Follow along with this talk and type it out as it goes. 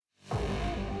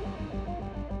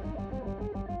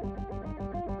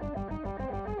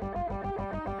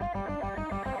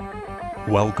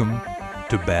Welcome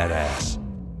to Badass,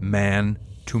 Man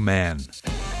to Man.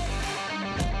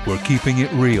 We're keeping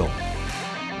it real,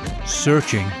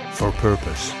 searching for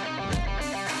purpose,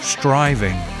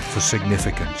 striving for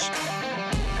significance,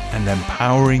 and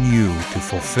empowering you to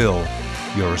fulfill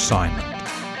your assignment.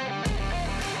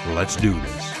 Let's do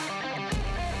this.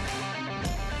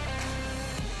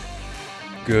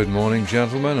 Good morning,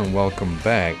 gentlemen, and welcome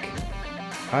back.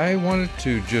 I wanted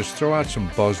to just throw out some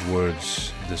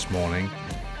buzzwords this morning,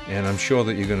 and I'm sure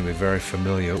that you're going to be very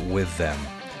familiar with them.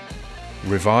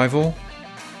 Revival,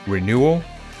 renewal,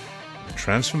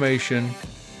 transformation,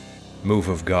 move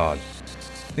of God.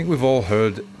 I think we've all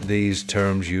heard these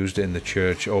terms used in the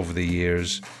church over the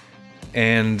years,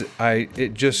 and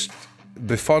it just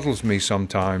befuddles me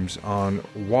sometimes on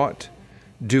what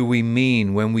do we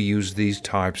mean when we use these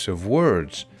types of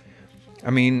words.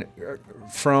 I mean,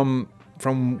 from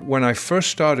when I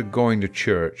first started going to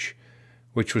church,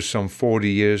 which was some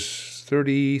 38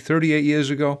 years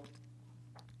ago,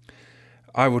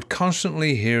 I would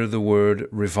constantly hear the word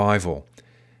revival.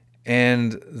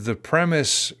 And the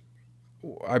premise,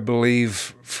 I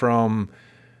believe, from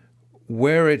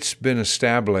where it's been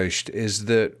established is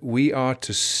that we are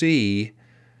to see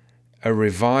a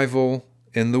revival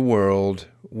in the world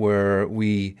where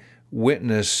we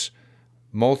witness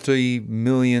multiple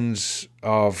millions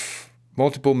of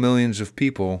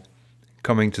people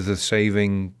coming to the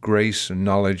saving grace and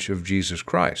knowledge of Jesus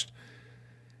Christ.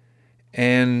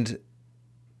 And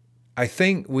I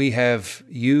think we have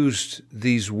used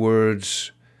these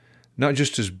words not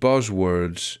just as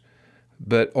buzzwords,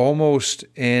 but almost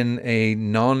in a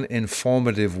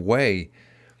non-informative way,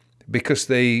 because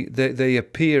they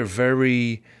appear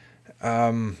very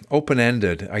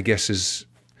open-ended, I guess is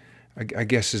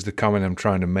the comment I'm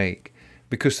trying to make,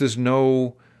 because there's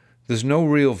no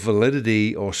real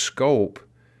validity or scope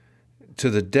to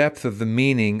the depth of the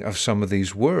meaning of some of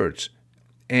these words.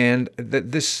 And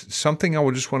this something I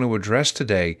would just want to address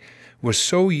today. We're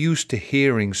so used to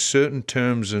hearing certain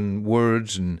terms and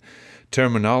words and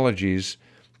terminologies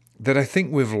that I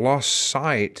think we've lost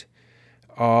sight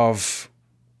of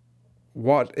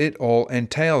what it all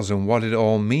entails and what it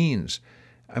all means.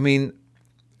 I mean,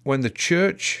 when the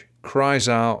church cries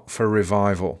out for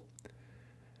revival,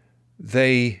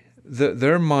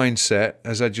 their mindset,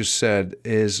 as I just said,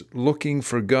 is looking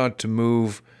for God to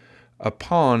move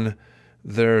upon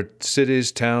their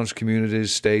cities, towns,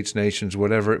 communities, states, nations,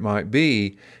 whatever it might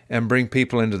be, and bring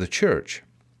people into the church.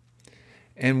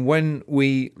 And when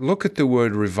we look at the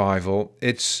word revival,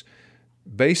 it's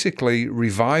basically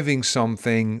reviving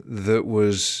something that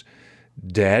was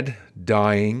dead,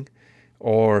 dying,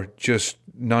 or just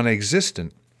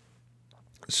non-existent.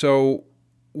 So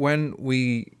when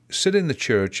we sit in the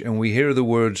church and we hear the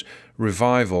words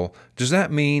revival, does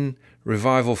that mean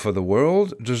revival for the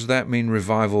world? Does that mean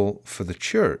revival for the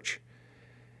church?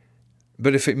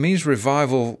 But if it means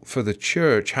revival for the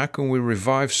church, how can we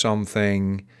revive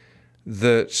something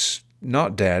that's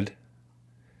not dead?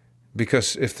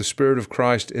 Because if the Spirit of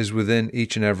Christ is within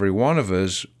each and every one of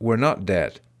us, we're not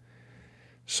dead.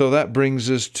 So that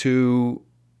brings us to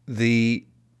the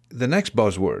next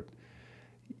buzzword.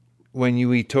 When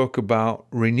we talk about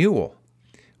renewal,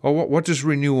 or what does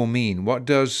renewal mean? What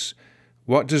does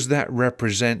that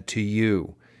represent to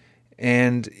you?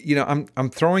 And I'm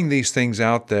throwing these things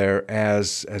out there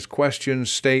as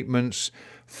questions, statements,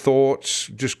 thoughts,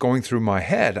 just going through my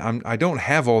head. I don't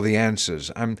have all the answers.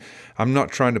 I'm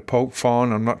not trying to poke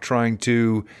fun. I'm not trying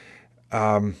to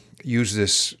use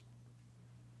this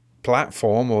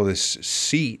platform or this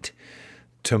seat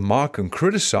to mock and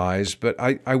criticize, but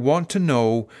I want to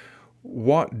know,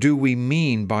 what do we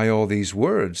mean by all these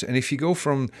words? And if you go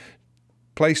from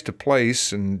place to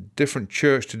place and different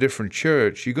church to different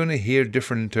church, you're going to hear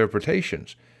different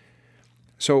interpretations.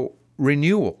 So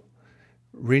renewal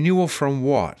from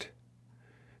what?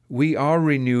 We are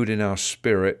renewed in our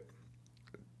spirit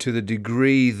to the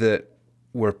degree that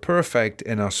we're perfect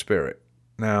in our spirit.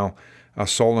 Now, our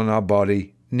soul and our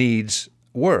body needs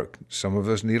work. Some of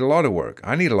us need a lot of work.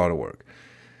 I need a lot of work.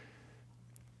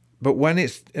 But when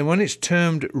it's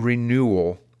termed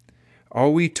renewal,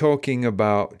 are we talking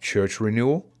about church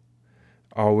renewal?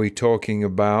 Are we talking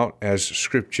about, as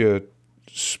Scripture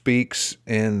speaks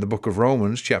in the book of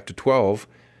Romans, chapter 12,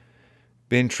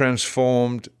 being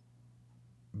transformed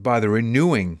by the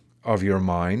renewing of your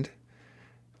mind?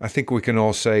 I think we can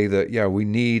all say that, we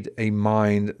need a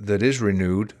mind that is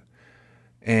renewed.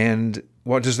 And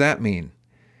what does that mean?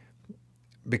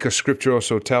 Because Scripture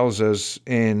also tells us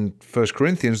in 1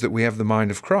 Corinthians that we have the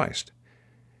mind of Christ.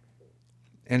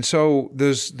 And so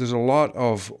there's a lot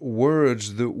of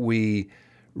words that we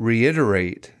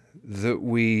reiterate that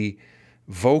we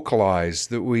vocalize,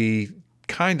 that we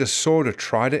kind of sort of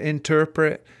try to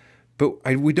interpret, but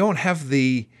I don't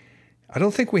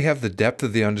think we have the depth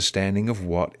of the understanding of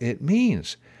what it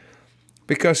means.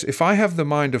 Because if I have the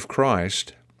mind of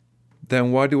Christ,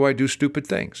 then why do I do stupid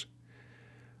things?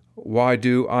 Why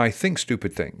do I think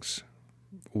stupid things?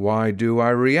 Why do I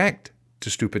react to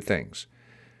stupid things?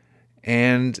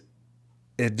 And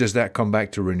does that come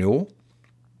back to renewal?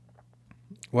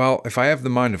 Well, if I have the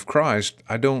mind of Christ,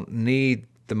 I don't need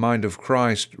the mind of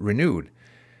Christ renewed.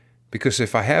 Because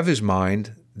if I have his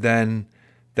mind, then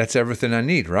that's everything I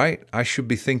need, right? I should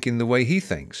be thinking the way he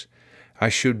thinks. I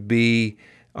should be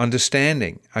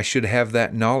understanding. I should have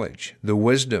that knowledge, the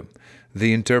wisdom,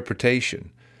 the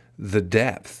interpretation, the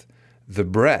depth, the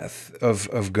breadth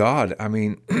of God. I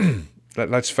mean,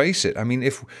 let's face it. I mean,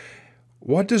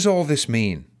 what does all this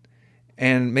mean?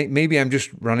 And maybe I'm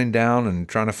just running down and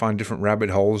trying to find different rabbit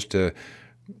holes to,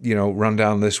 run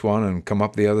down this one and come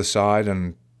up the other side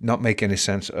and not make any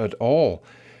sense at all.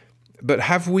 But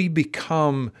have we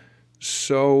become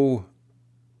so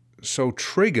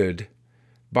triggered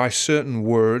by certain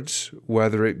words,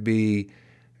 whether it be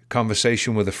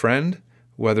conversation with a friend,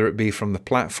 whether it be from the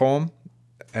platform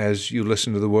as you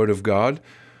listen to the Word of God,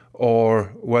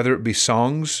 or whether it be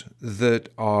songs that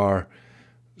are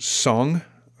sung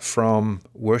from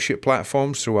worship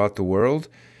platforms throughout the world?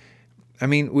 I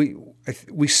mean,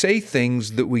 we say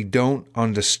things that we don't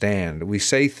understand. We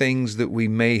say things that we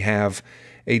may have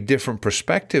a different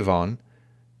perspective on,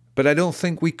 but I don't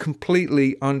think we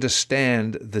completely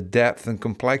understand the depth and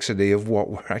complexity of what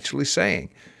we're actually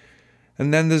saying.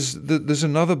 And then there's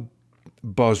another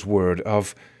buzzword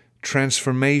of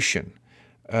transformation,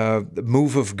 the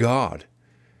move of God.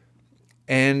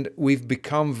 And we've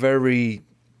become very,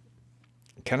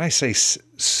 can I say,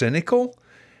 cynical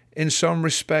in some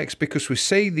respects, because we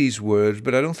say these words,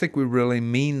 but I don't think we really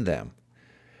mean them.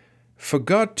 For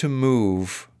God to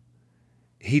move,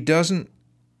 He doesn't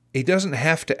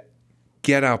have to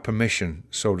get our permission,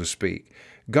 so to speak.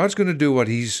 God's going to do what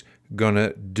He's going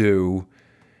to do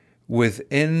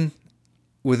within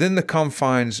the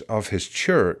confines of His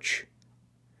church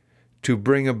to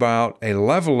bring about a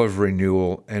level of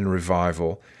renewal and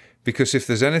revival. Because if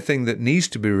there's anything that needs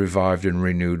to be revived and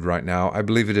renewed right now, I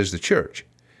believe it is the church.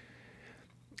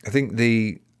 I think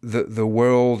the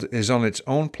world is on its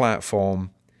own platform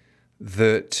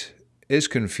that is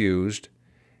confused,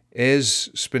 is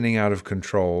spinning out of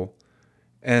control,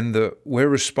 and we're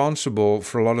responsible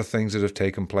for a lot of things that have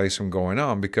taken place and going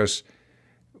on, because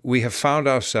we have found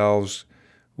ourselves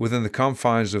within the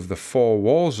confines of the four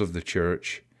walls of the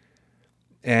church,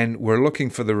 and we're looking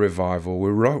for the revival,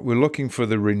 we're looking for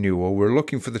the renewal, we're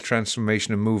looking for the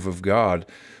transformation and move of God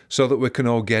so that we can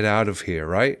all get out of here,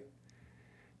 right?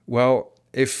 Well,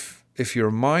 if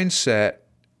your mindset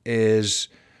is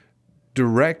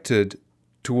directed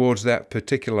towards that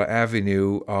particular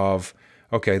avenue of,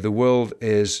 okay, the world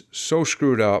is so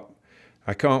screwed up,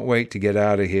 I can't wait to get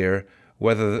out of here,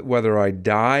 whether I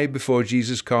die before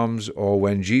Jesus comes or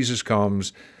when Jesus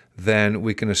comes, then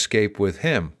we can escape with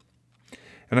Him.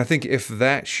 And I think if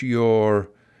that's your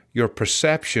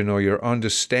perception or your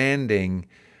understanding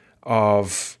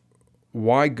of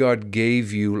why God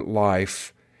gave you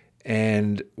life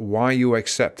and why you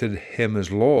accepted Him as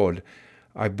Lord,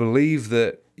 I believe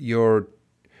that your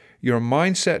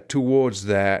mindset towards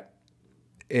that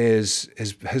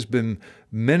has been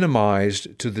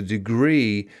minimized to the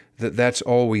degree that that's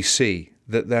all we see,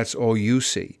 that's all you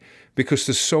see. Because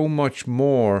there's so much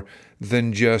more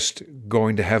than just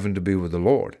going to heaven to be with the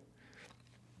Lord.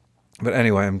 But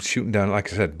anyway, I'm shooting down,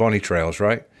 like I said, bunny trails,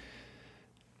 right?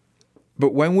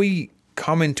 But when we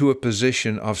come into a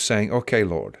position of saying, okay,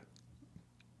 Lord,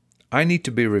 I need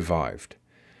to be revived.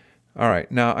 All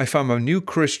right, now if I'm a new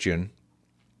Christian,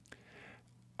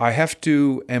 I have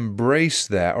to embrace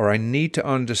that, or I need to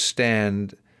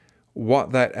understand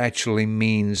what that actually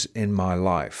means in my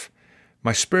life.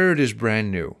 My spirit is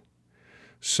brand new.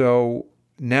 So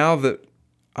now that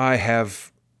I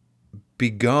have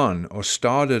begun or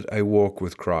started a walk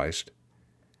with Christ,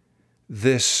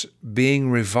 this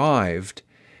being revived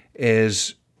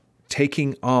is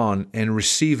taking on and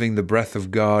receiving the breath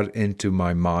of God into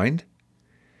my mind,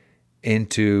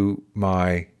 into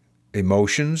my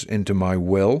emotions, into my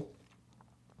will,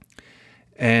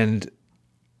 and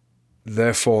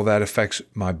therefore that affects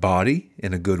my body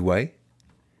in a good way.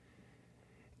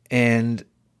 And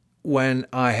when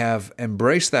I have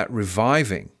embraced that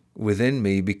reviving within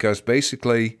me, because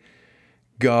basically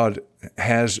God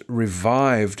has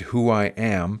revived who I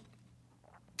am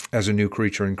as a new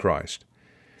creature in Christ,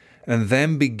 and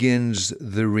then begins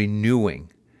the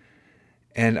renewing.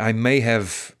 And I may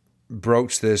have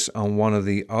broached this on one of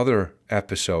the other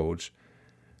episodes,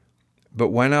 but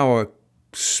when our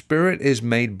spirit is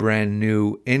made brand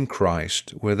new in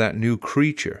Christ, we're that new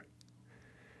creature,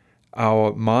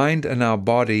 our mind and our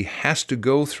body has to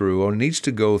go through, or needs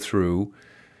to go through,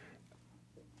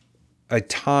 a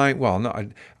time, well, not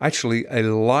actually a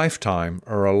lifetime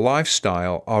or a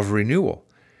lifestyle of renewal,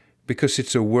 because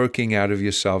it's a working out of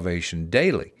your salvation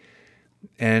daily.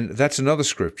 And that's another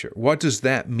scripture. What does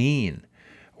that mean?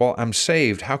 Well, I'm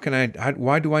saved.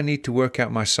 Why do I need to work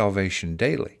out my salvation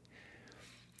daily?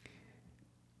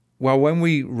 Well, when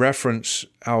we reference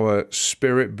our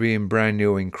spirit being brand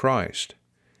new in Christ,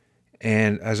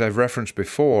 and as I've referenced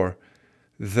before,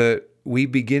 that we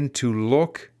begin to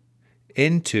look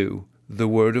into the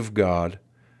Word of God,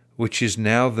 which is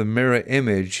now the mirror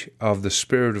image of the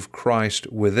Spirit of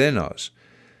Christ within us.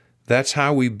 That's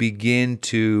how we begin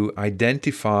to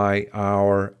identify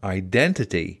our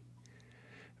identity,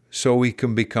 so we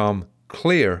can become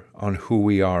clear on who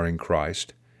we are in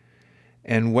Christ.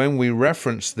 And when we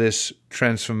reference this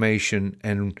transformation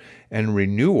and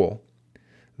renewal,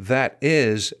 that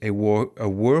is a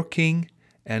working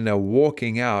and a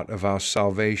walking out of our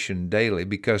salvation daily,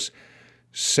 because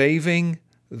saving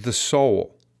the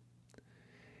soul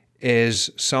is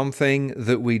something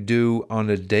that we do on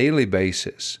a daily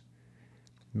basis,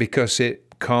 because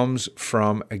it comes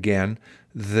from, again,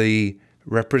 the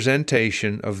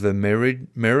representation of the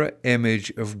mirror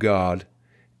image of God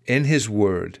in His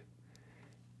Word,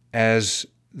 as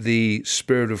the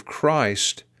Spirit of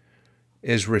Christ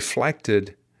is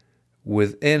reflected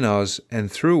within us and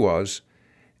through us,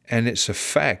 and its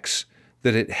effects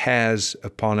that it has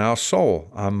upon our soul,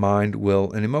 our mind,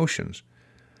 will, and emotions.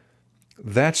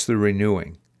 That's the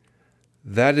renewing.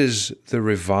 That is the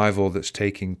revival that's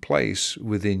taking place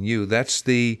within you. That's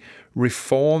the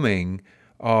reforming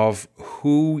of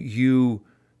who you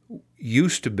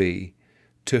used to be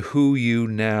to who you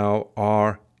now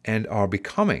are and are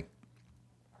becoming.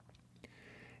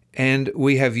 And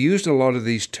we have used a lot of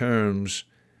these terms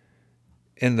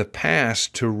in the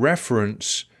past to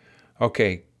reference,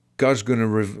 okay, God's going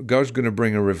to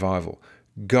bring a revival.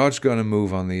 God's going to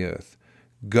move on the earth.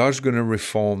 God's going to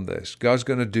reform this. God's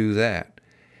going to do that.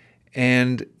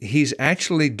 And He's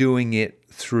actually doing it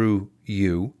through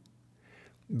you,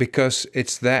 because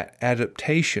it's that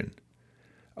adaptation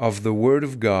of the Word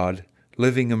of God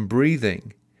living and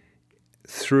breathing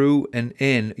through and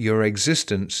in your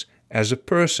existence as a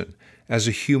person, as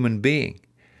a human being.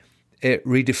 It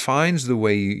redefines the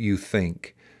way you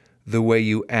think, the way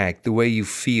you act, the way you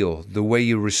feel, the way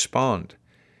you respond.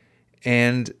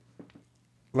 And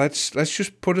let's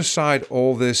just put aside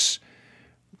all this,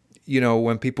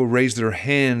 when people raise their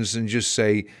hands and just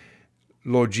say,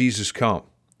 Lord Jesus, come.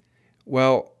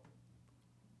 Well,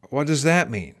 what does that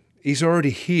mean? He's already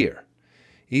here.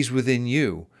 He's within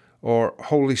you. Or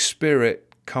Holy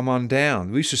Spirit, come on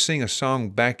down. We used to sing a song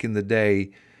back in the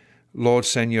day, Lord,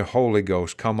 send your Holy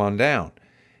Ghost, come on down.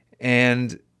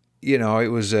 And,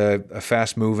 it was a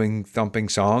fast-moving, thumping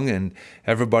song, and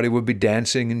everybody would be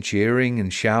dancing and cheering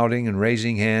and shouting and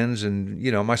raising hands, and,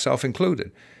 myself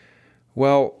included.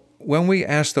 Well, when we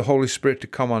ask the Holy Spirit to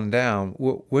come on down,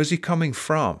 where's He coming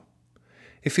from?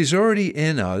 If He's already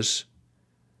in us,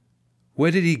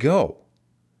 where did He go?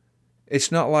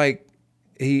 It's not like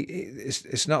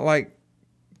it's not like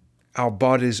our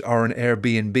bodies are an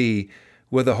Airbnb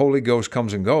where the Holy Ghost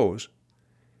comes and goes.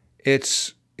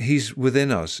 He's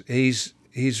within us. He's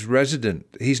resident.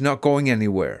 He's not going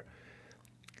anywhere.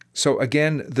 So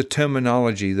again, the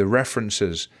terminology, the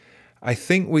references, I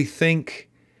think we think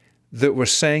that we're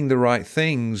saying the right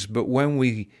things, but when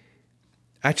we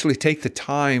actually take the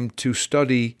time to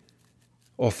study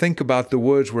or think about the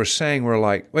words we're saying, we're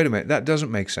like, wait a minute, that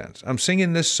doesn't make sense. I'm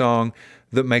singing this song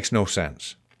that makes no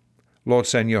sense. Lord,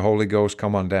 send your Holy Ghost,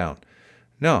 come on down.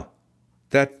 No,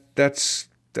 that's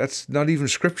not even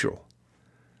scriptural.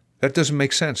 That doesn't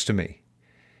make sense to me.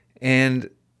 And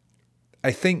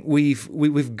I think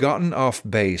we've gotten off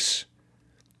base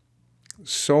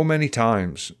so many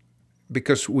times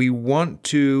because we want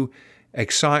to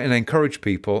excite and encourage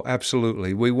people,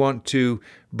 absolutely. We want to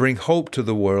bring hope to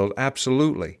the world,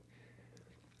 absolutely.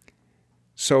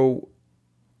 So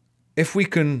if we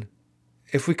can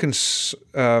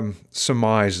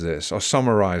surmise this or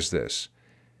summarize this,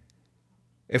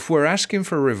 if we're asking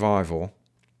for revival,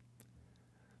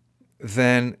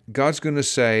 then God's going to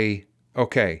say,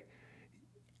 okay,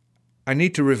 I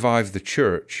need to revive the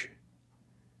church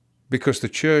because the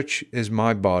church is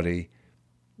my body.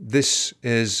 This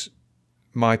is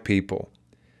my people.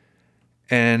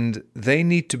 And they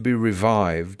need to be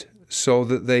revived so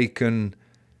that they can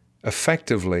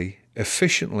effectively,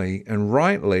 efficiently, and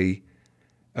rightly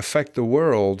affect the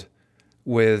world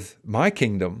with my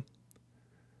kingdom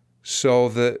so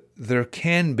that there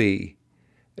can be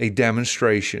a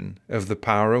demonstration of the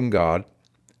power of God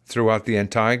throughout the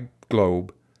entire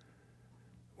globe,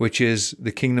 which is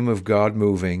the kingdom of God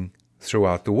moving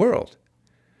throughout the world.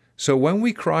 So when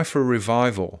we cry for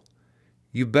revival,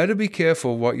 you better be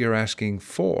careful what you're asking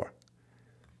for.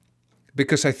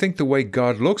 Because I think the way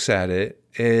God looks at it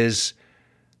is,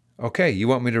 okay, you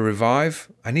want me to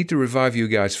revive? I need to revive you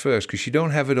guys first because you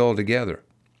don't have it all together.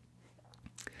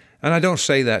 And I don't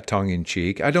say that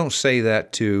tongue-in-cheek. I don't say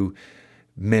that to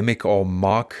mimic or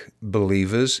mock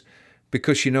believers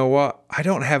because you know what? I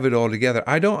don't have it all together.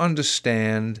 I don't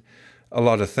understand a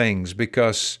lot of things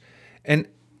because, and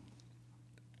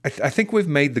I think we've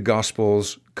made the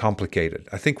Gospels complicated.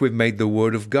 I think we've made the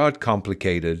Word of God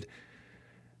complicated.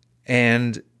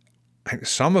 And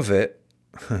some of it,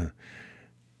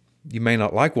 you may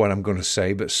not like what I'm going to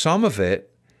say, but some of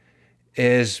it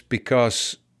is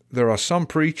because there are some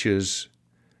preachers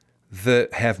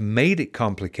that have made it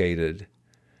complicated,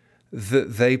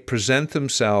 that they present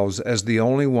themselves as the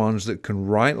only ones that can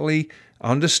rightly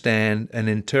understand and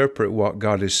interpret what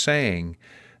God is saying.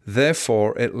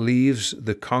 Therefore, it leaves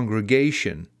the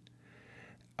congregation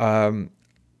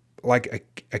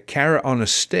like a carrot on a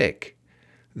stick,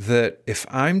 that if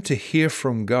I'm to hear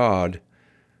from God,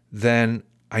 then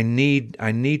I need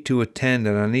to attend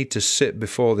and I need to sit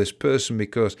before this person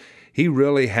because he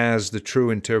really has the true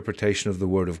interpretation of the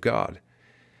Word of God.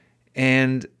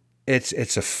 And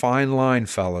it's a fine line,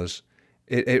 fellas.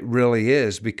 It really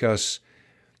is, because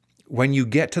when you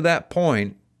get to that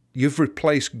point, you've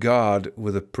replaced God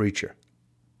with a preacher.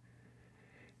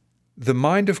 The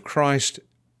mind of Christ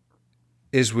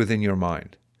is within your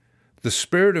mind. The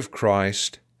Spirit of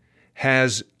Christ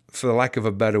has, for the lack of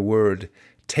a better word,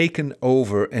 taken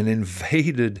over and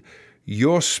invaded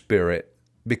your spirit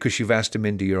because you've asked Him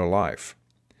into your life.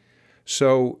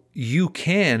 So you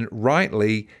can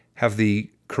rightly have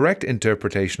the correct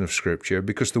interpretation of Scripture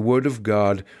because the Word of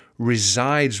God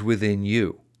resides within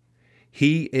you.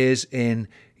 He is in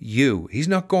you. He's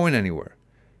not going anywhere.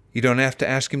 You don't have to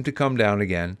ask Him to come down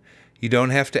again. You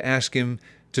don't have to ask Him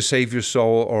to save your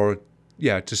soul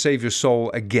to save your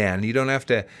soul again. You don't have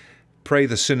to pray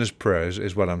the sinner's prayers,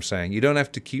 is what I'm saying. You don't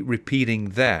have to keep repeating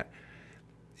that.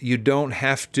 You don't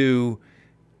have to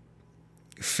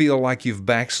feel like you've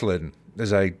backslidden,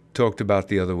 as I talked about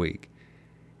the other week.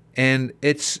 And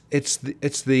it's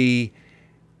the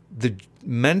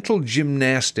mental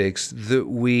gymnastics that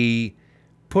we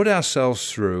put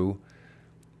ourselves through,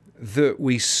 that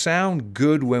we sound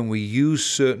good when we use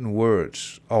certain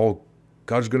words. Oh,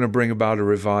 God's going to bring about a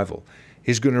revival.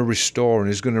 He's going to restore and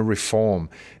He's going to reform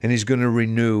and He's going to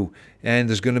renew and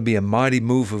there's going to be a mighty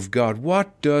move of God.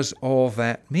 What does all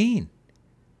that mean?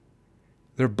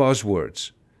 They're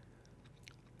buzzwords.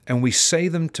 And we say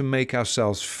them to make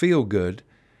ourselves feel good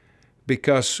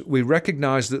because we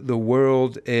recognize that the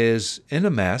world is in a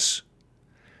mess,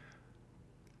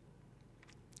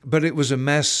 but it was a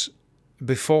mess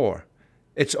before.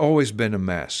 It's always been a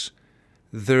mess.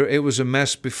 It was a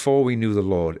mess before we knew the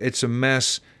Lord. It's a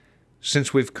mess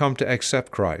since we've come to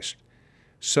accept Christ.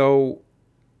 So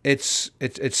it's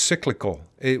cyclical.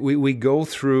 We go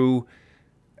through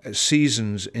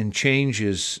seasons and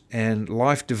changes and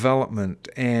life development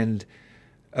and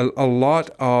a lot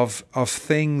of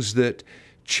things that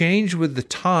change with the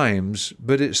times,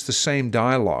 but it's the same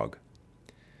dialogue.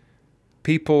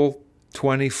 People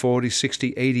 20, 40,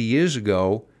 60, 80 years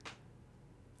ago,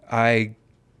 I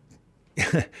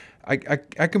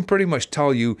can pretty much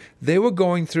tell you they were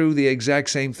going through the exact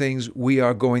same things we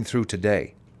are going through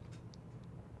today.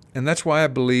 And that's why I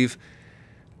believe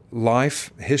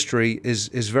history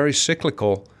is very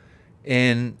cyclical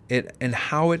in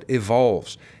how it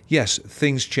evolves. Yes,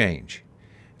 things change.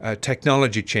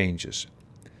 Technology changes.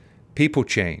 People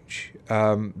change.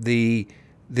 The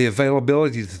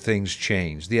availability of things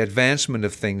change. The advancement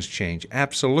of things change.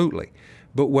 Absolutely.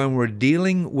 But when we're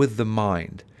dealing with the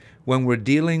mind, when we're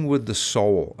dealing with the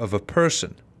soul of a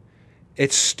person,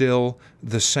 it's still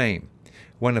the same.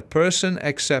 When a person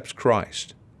accepts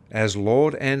Christ as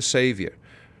Lord and Savior,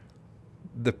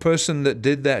 the person that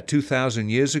did that 2,000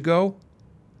 years ago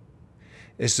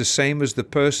is the same as the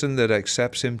person that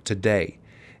accepts Him today.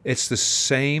 It's the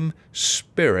same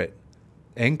Spirit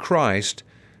in Christ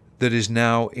that is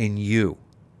now in you.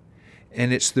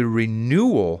 And it's the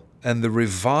renewal and the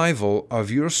revival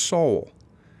of your soul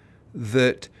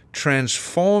that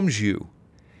transforms you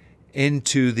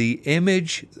into the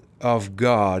image of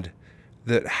God,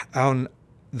 that on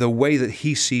the way that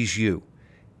He sees you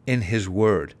in His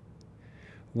Word.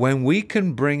 when we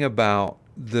can bring about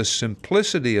the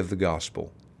simplicity of the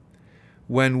gospel,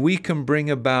 when we can bring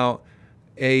about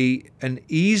an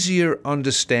easier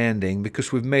understanding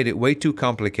because we've made it way too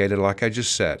complicated, like I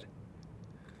just said.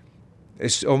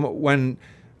 It's when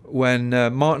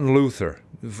Martin Luther,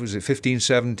 was it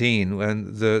 1517,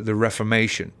 when the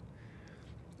Reformation,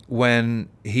 when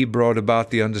he brought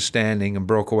about the understanding and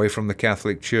broke away from the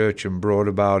Catholic Church and brought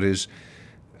about his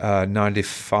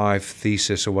 95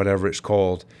 thesis or whatever it's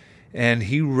called, and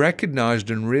he recognized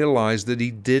and realized that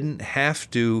he didn't have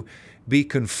to be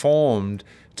conformed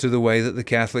to the way that the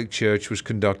Catholic Church was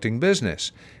conducting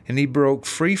business. And he broke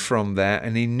free from that,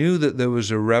 and he knew that there was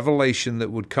a revelation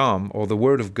that would come, or the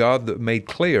Word of God that made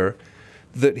clear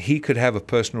that he could have a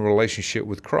personal relationship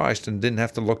with Christ and didn't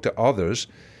have to look to others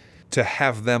to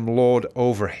have them lord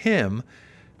over him,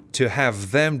 to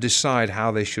have them decide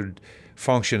how they should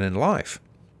function in life.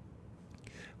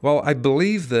 Well, I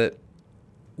believe that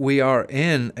we are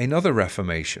in another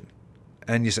Reformation.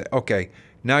 And you say, okay,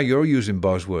 now you're using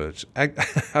buzzwords.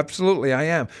 Absolutely, I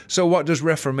am. So what does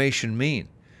Reformation mean?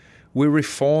 We're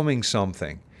reforming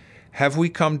something. Have we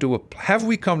come to a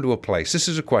place? This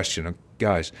is a question,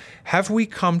 guys. Have we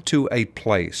come to a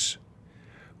place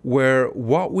where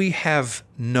what we have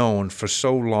known for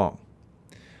so long,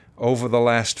 over the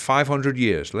last 500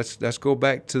 years, let's go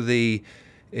back to the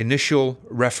initial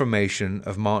Reformation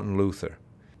of Martin Luther.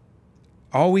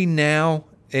 Are we now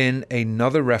in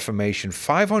another Reformation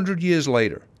 500 years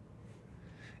later?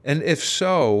 And if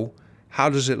so, how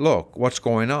does it look? What's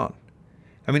going on?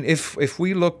 I mean, if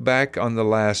we look back on the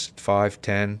last 5,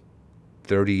 10,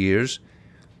 30 years,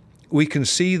 we can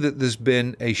see that there's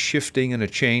been a shifting and a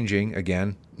changing,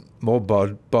 again, more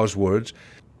buzzwords.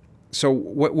 So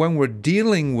when we're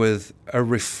dealing with a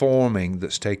reforming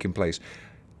that's taking place,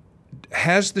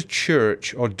 has the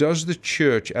church, or does the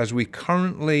church as we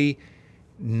currently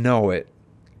know it,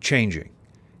 changing?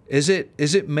 Is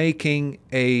it making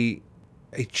a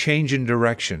change in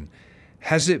direction?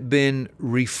 Has it been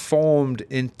reformed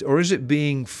or is it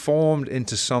being formed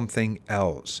into something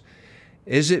else?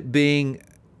 Is it being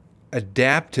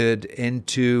adapted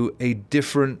into a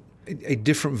different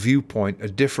viewpoint, a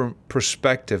different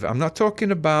perspective? I'm not talking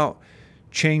about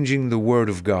changing the Word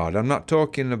of God. I'm not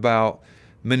talking about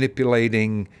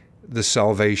manipulating the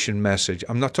salvation message.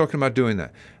 I'm not talking about doing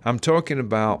that. I'm talking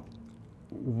about,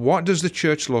 what does the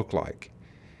church look like?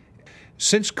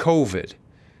 Since COVID,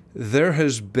 there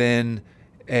has been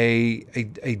a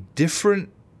different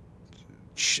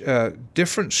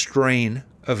strain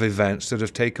of events that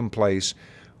have taken place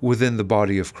within the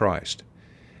body of Christ.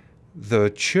 The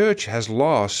church has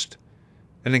lost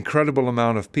an incredible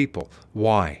amount of people.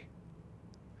 Why?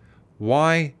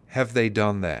 Why have they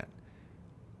done that?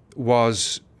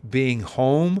 Was being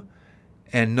home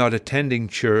and not attending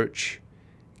church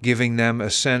giving them a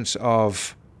sense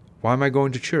of, why am I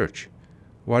going to church?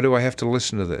 Why do I have to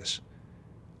listen to this?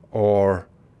 Or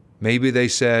maybe they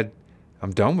said,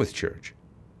 I'm done with church.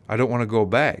 I don't want to go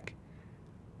back.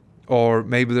 Or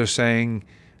maybe they're saying,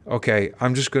 okay,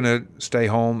 I'm just going to stay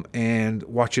home and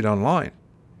watch it online.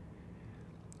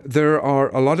 There are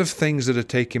a lot of things that are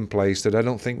taking place that I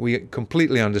don't think we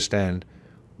completely understand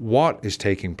what is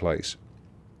taking place.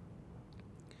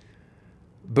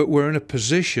 But we're in a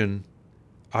position,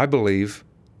 I believe,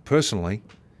 personally,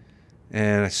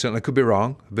 and I certainly could be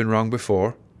wrong. I've been wrong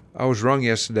before. I was wrong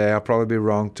yesterday. I'll probably be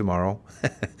wrong tomorrow,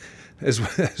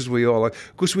 as we all are.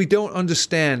 Because we don't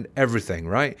understand everything,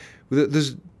 right?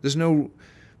 There's no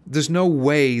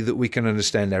way that we can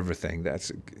understand everything.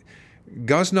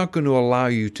 God's not going to allow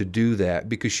you to do that,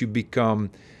 because you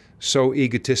become so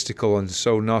egotistical and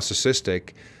so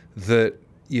narcissistic that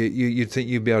you think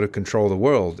you'd be able to control the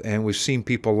world. And we've seen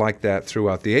people like that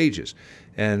throughout the ages,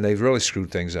 and they've really screwed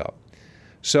things up.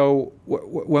 So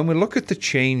when we look at the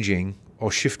changing or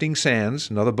shifting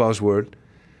sands, another buzzword,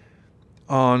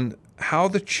 on how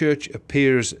the church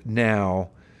appears now,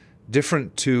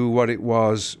 different to what it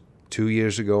was 2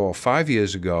 years ago or 5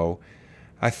 years ago,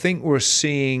 I think we're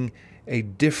seeing a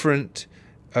different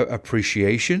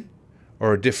appreciation,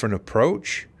 or a different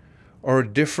approach, or a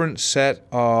different set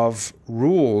of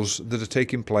rules that are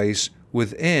taking place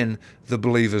within the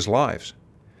believers' lives.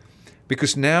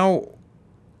 Because now,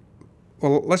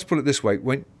 well, let's put it this way.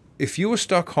 If you were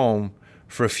stuck home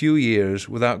for a few years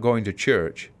without going to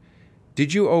church,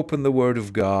 did you open the Word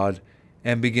of God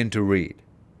and begin to read?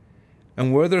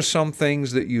 And were there some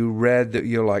things that you read that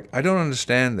you're like, I don't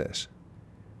understand this,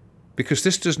 because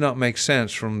this does not make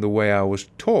sense from the way I was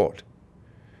taught?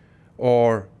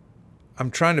 Or I'm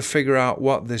trying to figure out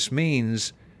what this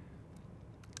means,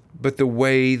 but the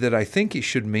way that I think it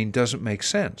should mean doesn't make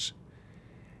sense.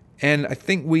 And I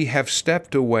think we have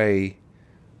stepped away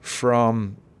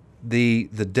from the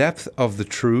depth of the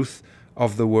truth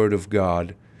of the Word of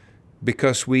God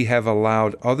because we have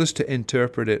allowed others to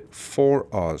interpret it for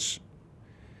us.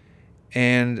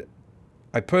 And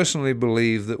I personally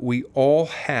believe that we all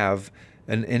have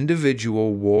an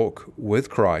individual walk with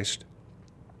Christ.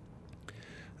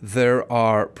 There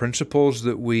are principles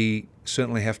that we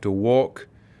certainly have to walk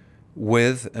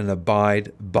with and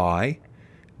abide by,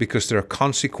 because there are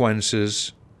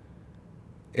consequences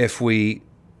if we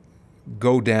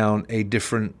go down a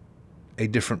different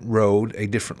road, a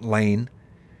different lane,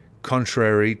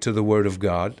 contrary to the Word of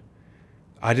God.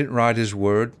 I didn't write His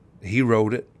Word. He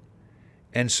wrote it.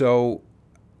 And so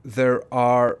there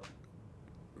are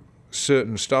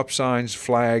certain stop signs,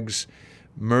 flags,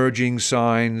 merging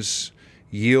signs,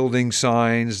 yielding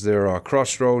signs. There are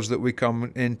crossroads that we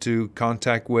come into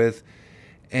contact with.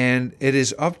 And it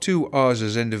is up to us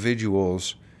as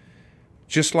individuals,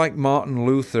 just like Martin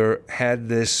Luther had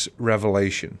this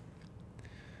revelation,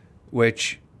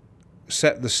 which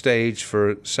set the stage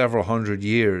for several hundred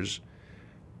years,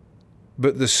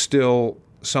 but there's still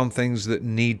some things that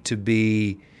need to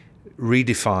be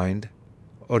redefined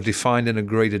or defined in a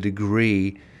greater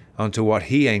degree onto what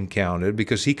he encountered,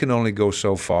 because he can only go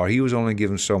so far. He was only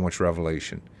given so much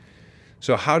revelation.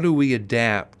 So how do we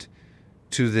adapt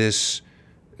to this,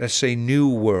 let's say, new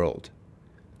world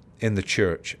in the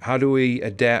church? How do we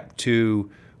adapt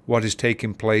to what is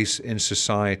taking place in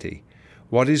society?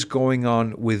 What is going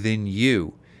on within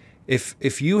you?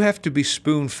 If you have to be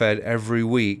spoon-fed every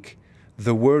week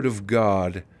the Word of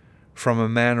God from a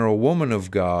man or a woman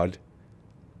of God,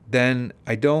 then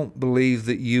I don't believe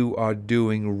that you are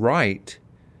doing right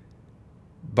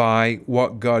by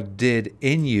what God did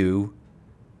in you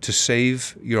to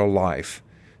save your life,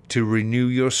 to renew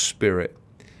your spirit,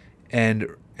 and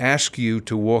ask you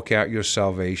to walk out your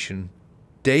salvation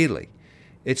daily.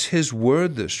 It's His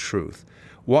Word that's truth.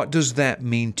 What does that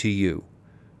mean to you?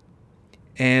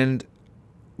 And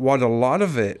what a lot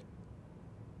of it,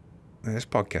 this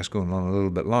podcast's going on a little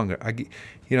bit longer.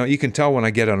 You can tell when I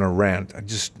get on a rant, I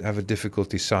just have a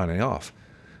difficulty signing off.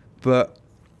 But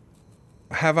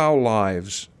have our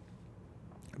lives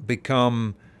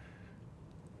become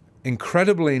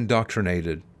incredibly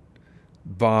indoctrinated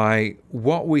by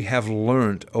what we have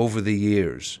learned over the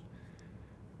years,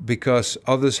 because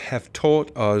others have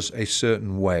taught us a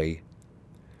certain way.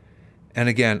 And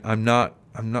again, I'm not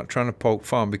trying to poke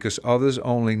fun, because others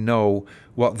only know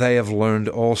what they have learned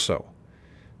also.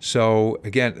 So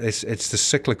again, it's the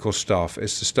cyclical stuff.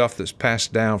 It's the stuff that's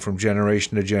passed down from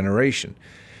generation to generation.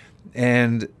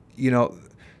 And,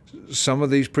 some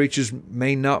of these preachers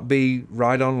may not be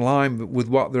right on line with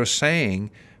what they're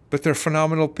saying, but they're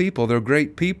phenomenal people. They're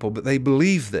great people, but they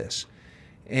believe this.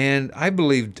 And I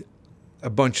believed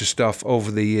a bunch of stuff over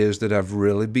the years that I've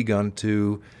really begun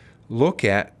to look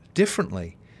at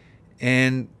differently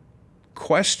and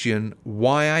question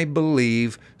why I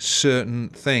believe certain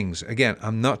things. Again,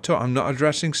 I'm not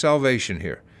addressing salvation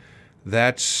here.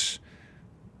 That's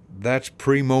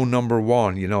primo number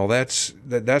one.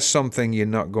 That's something you're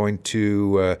not going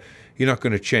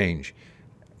to change.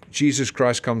 Jesus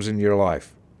Christ comes in your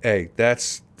life. Hey,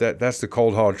 that's the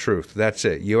cold hard truth. That's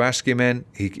it. You ask Him in,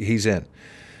 He's in.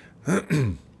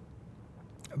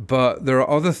 But there are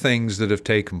other things that have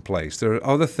taken place. There are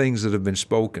other things that have been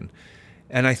spoken.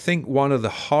 And I think one of the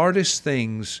hardest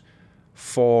things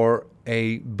for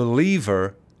a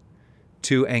believer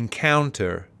to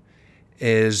encounter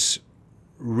is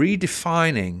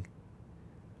redefining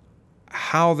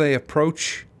how they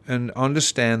approach and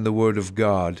understand the Word of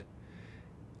God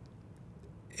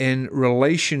in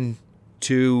relation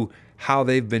to how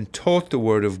they've been taught the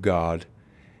Word of God,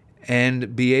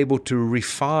 and be able to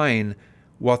refine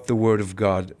what the Word of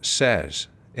God says.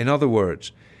 In other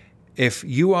words, if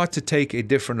you are to take a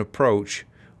different approach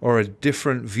or a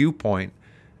different viewpoint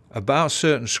about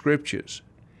certain scriptures,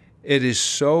 it is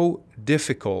so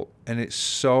difficult and it's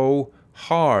so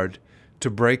hard to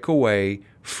break away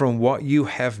from what you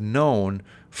have known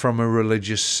from a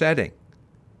religious setting.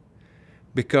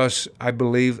 Because I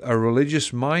believe a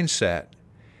religious mindset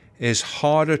is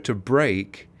harder to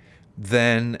break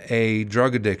than a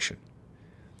drug addiction.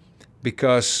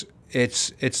 Because it's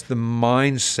the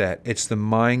mindset, it's the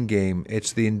mind game,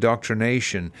 it's the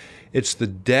indoctrination, it's the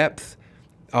depth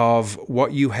of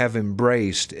what you have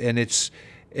embraced, and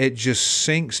it just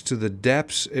sinks to the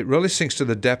depths. It really sinks to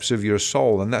the depths of your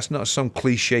soul, and that's not some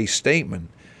cliche statement.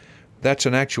 That's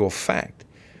an actual fact,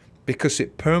 because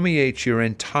it permeates your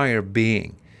entire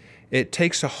being. It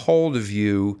takes a hold of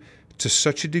you to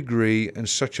such a degree and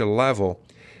such a level.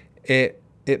 It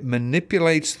it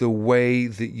manipulates the way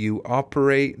that you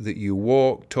operate, that you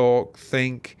walk, talk,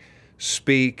 think,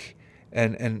 speak,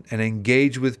 and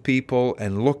engage with people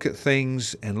and look at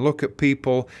things and look at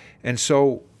people. And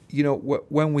so,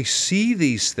 when we see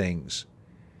these things,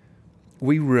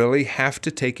 we really have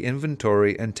to take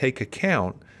inventory and take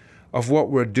account of what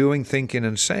we're doing, thinking,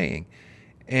 and saying.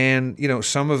 And,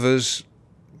 some of us,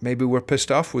 maybe we're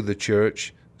pissed off with the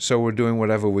church, so we're doing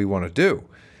whatever we want to do.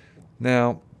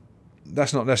 Now,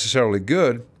 that's not necessarily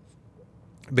good,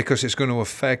 because it's going to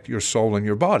affect your soul and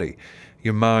your body.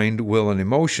 Your mind, will, and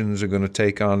emotions are going to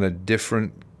take on a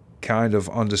different kind of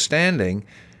understanding,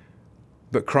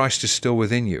 but Christ is still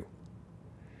within you.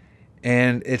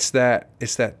 And it's that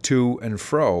to and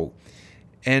fro.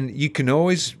 And you can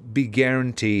always be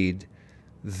guaranteed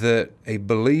that a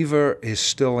believer is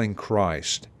still in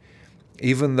Christ,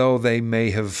 even though they may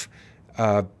have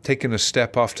taken a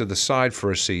step off to the side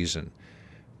for a season.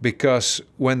 Because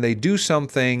when they do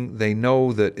something they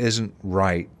know that isn't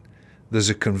right, there's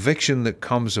a conviction that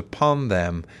comes upon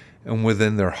them and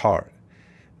within their heart.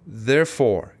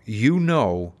 Therefore, you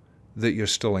know that you're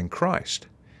still in Christ.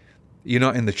 You're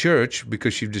not in the church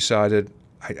because you've decided,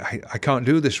 I can't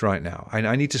do this right now.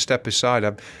 I need to step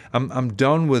aside. I'm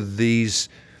done with these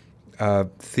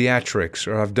theatrics,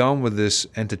 or I've done with this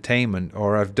entertainment,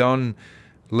 or I've done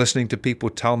listening to people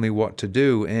tell me what to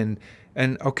do. And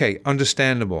okay,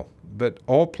 understandable, but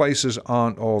all places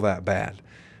aren't all that bad.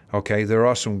 Okay, there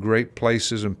are some great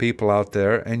places and people out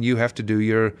there, and you have to do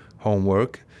your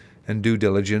homework and due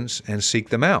diligence and seek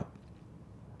them out.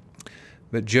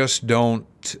 But just don't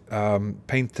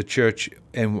paint the church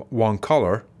in one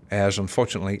color, as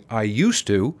unfortunately I used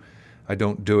to. I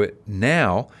don't do it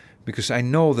now, because I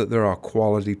know that there are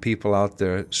quality people out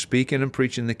there speaking and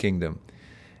preaching the kingdom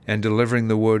and delivering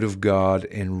the word of God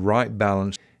in right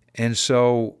balance. And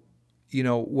so,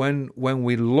 when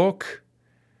we look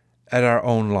at our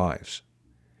own lives,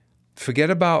 forget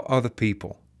about other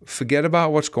people. Forget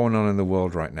about what's going on in the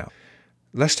world right now.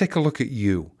 Let's take a look at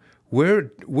you.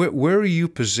 Where are you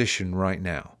positioned right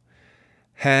now?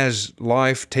 Has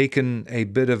life taken a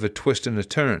bit of a twist and a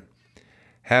turn?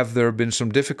 Have there been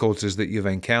some difficulties that you've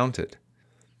encountered?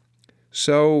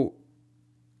 So,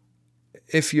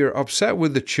 if you're upset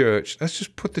with the church, let's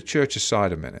just put the church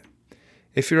aside a minute.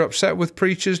 If you're upset with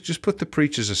preachers, just put the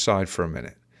preachers aside for a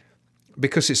minute,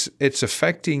 because it's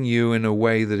affecting you in a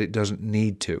way that it doesn't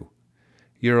need to.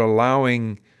 You're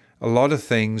allowing a lot of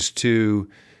things to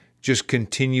just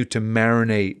continue to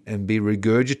marinate and be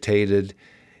regurgitated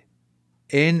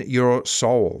in your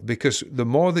soul, because the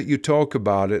more that you talk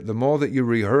about it, the more that you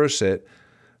rehearse it,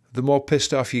 the more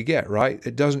pissed off you get, right?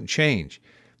 It doesn't change,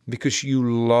 because you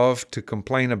love to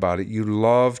complain about it. You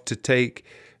love to take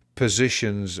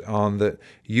positions on that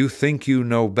you think you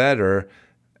know better,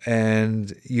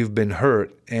 and you've been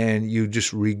hurt, and you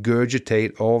just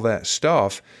regurgitate all that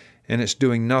stuff, and it's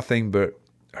doing nothing but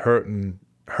hurt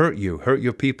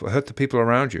your people, hurt the people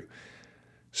around you.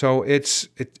 So it's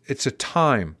a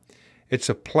time, it's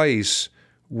a place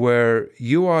where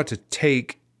you are to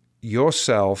take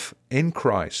yourself in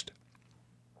Christ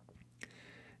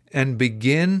and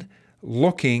begin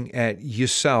looking at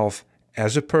yourself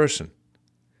as a person,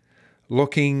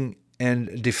 looking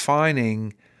and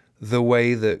defining the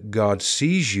way that God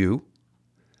sees you,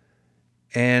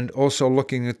 and also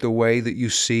looking at the way that you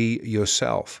see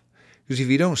yourself. Because if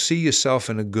you don't see yourself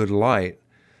in a good light,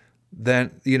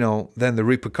 then the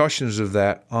repercussions of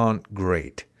that aren't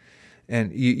great.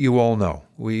 And you all know,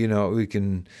 we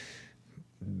can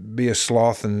be a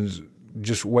sloth and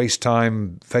just waste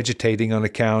time vegetating on a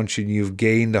couch, and you've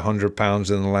gained 100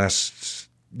 pounds in the last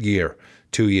year,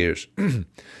 2 years.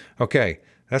 Okay,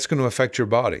 that's going to affect your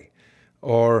body.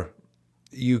 Or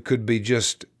you could be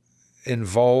just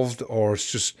involved or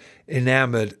just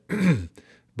enamored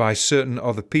by certain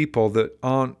other people that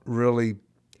aren't really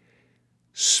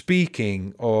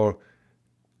speaking or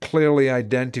clearly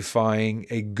identifying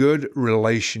a good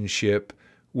relationship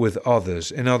with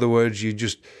others. In other words,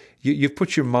 you've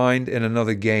put your mind in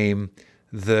another game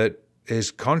that is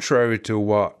contrary to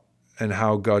what and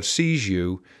how God sees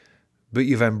you, but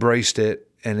you've embraced it,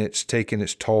 and it's taken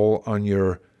its toll on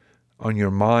your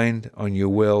mind, on your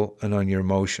will, and on your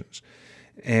emotions.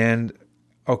 And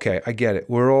okay, I get it.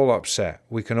 We're all upset.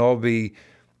 We can all be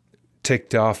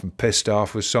ticked off and pissed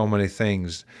off with so many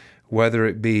things, whether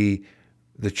it be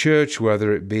the church,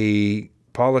 whether it be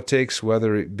politics,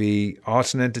 whether it be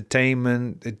arts and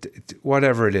entertainment,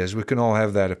 whatever it is. We can all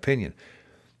have that opinion.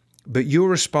 But you're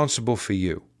responsible for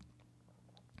you.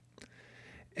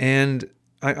 And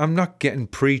I'm not getting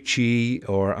preachy,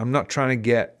 or I'm not trying to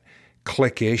get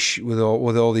cliquish with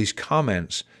all these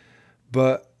comments,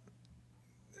 But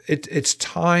it's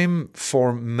time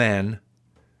for men,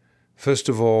 first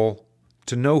of all,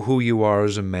 to know who you are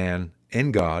as a man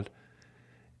in God,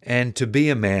 and to be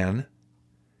a man,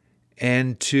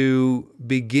 and to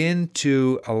begin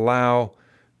to allow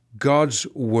God's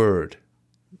Word,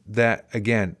 that,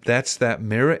 again, that's that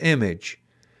mirror image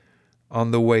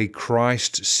on the way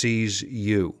Christ sees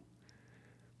you.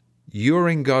 You're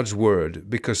in God's Word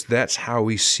because that's how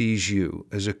He sees you,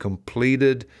 as a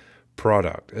completed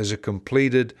product, as a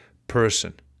completed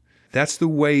person. That's the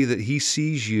way that He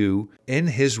sees you in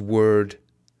His Word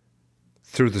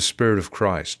through the Spirit of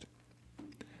Christ.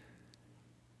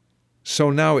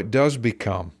 So now it does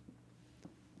become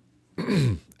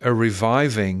a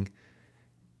reviving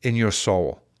in your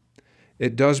soul.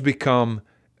 It does become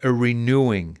a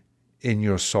renewing in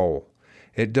your soul.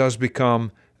 It does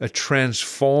become a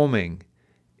transforming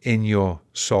in your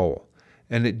soul.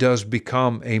 And it does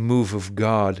become a move of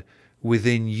God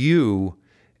within you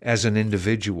as an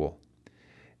individual.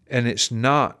 And it's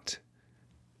not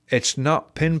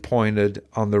pinpointed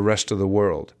on the rest of the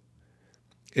world.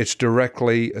 It's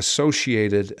directly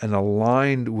associated and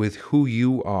aligned with who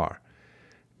you are,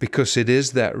 because it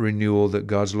is that renewal that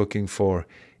God's looking for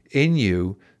in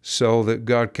you, so that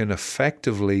God can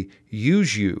effectively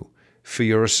use you for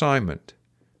your assignment,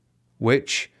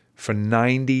 which for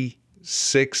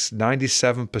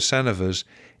 97% of us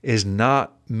is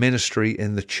not ministry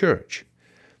in the church.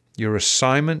 Your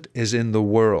assignment is in the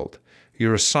world.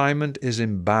 Your assignment is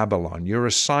in Babylon. Your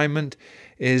assignment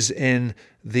is in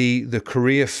the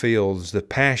career fields, the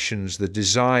passions, the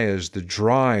desires, the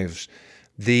drives,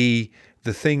 the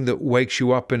thing that wakes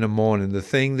you up in the morning, the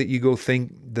thing that you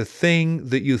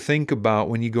think about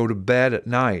when you go to bed at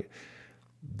night.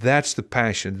 That's the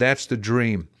passion. That's the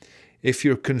dream. If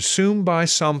you're consumed by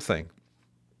something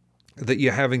that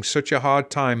you're having such a hard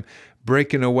time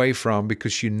breaking away from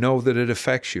because you know that it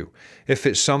affects you, if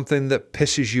it's something that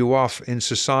pisses you off in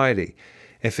society,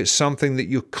 if it's something that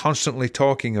you're constantly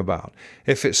talking about,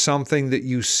 if it's something that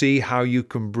you see how you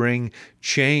can bring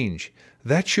change,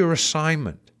 that's your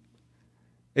assignment.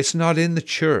 It's not in the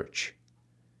church.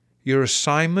 Your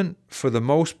assignment, for the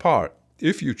most part,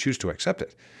 if you choose to accept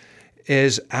it,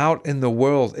 is out in the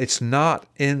world. It's not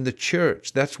in the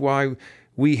church. That's why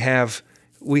we have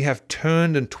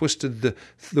turned and twisted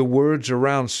the words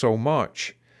around so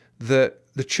much that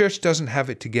the church doesn't have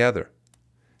it together.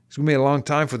 It's going to be a long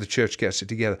time before the church gets it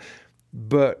together.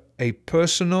 But a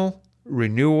personal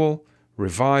renewal,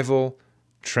 revival,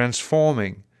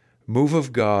 transforming move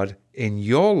of God in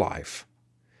your life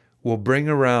will bring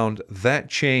around that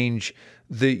change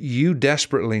that you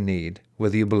desperately need,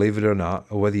 whether you believe it or not,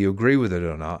 or whether you agree with it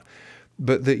or not,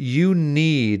 but that you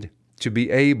need to be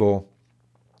able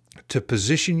to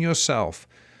position yourself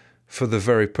for the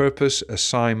very purpose,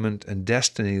 assignment, and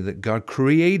destiny that God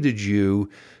created you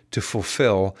to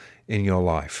fulfill in your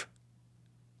life.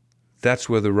 That's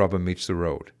where the rubber meets the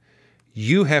road.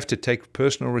 You have to take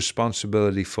personal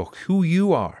responsibility for who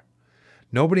you are.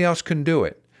 Nobody else can do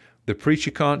it. The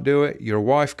preacher can't do it. Your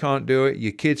wife can't do it.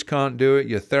 Your kids can't do it.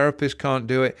 Your therapist can't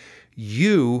do it.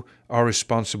 You are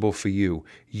responsible for you.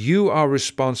 You are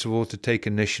responsible to take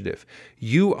initiative.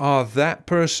 You are that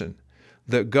person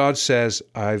that God says,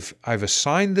 I've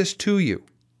assigned this to you.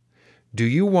 Do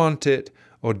you want it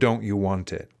or don't you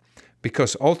want it?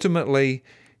 Because ultimately,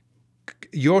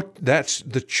 that's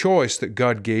the choice that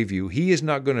God gave you. He is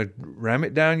not going to ram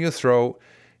it down your throat.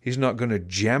 He's not going to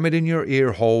jam it in your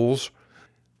ear holes.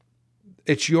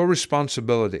 It's your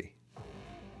responsibility.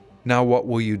 Now, what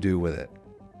will you do with it?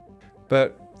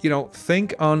 But,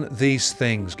 think on these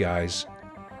things, guys.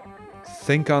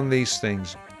 Think on these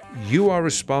things. You are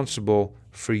responsible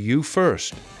for you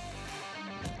first.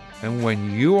 And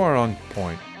when you are on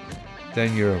point,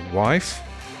 then your wife,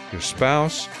 your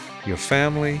spouse, your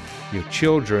family, your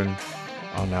children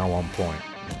are now on point.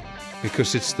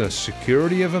 Because it's the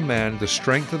security of a man, the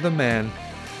strength of the man,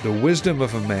 the wisdom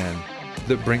of a man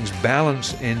that brings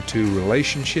balance into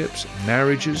relationships,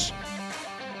 marriages,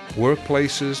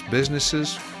 workplaces,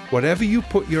 businesses, whatever you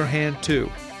put your hand to.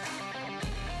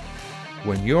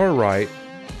 When you're right,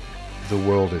 the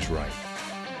world is right.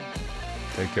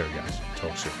 Take care, guys.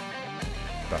 Talk soon.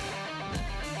 Bye.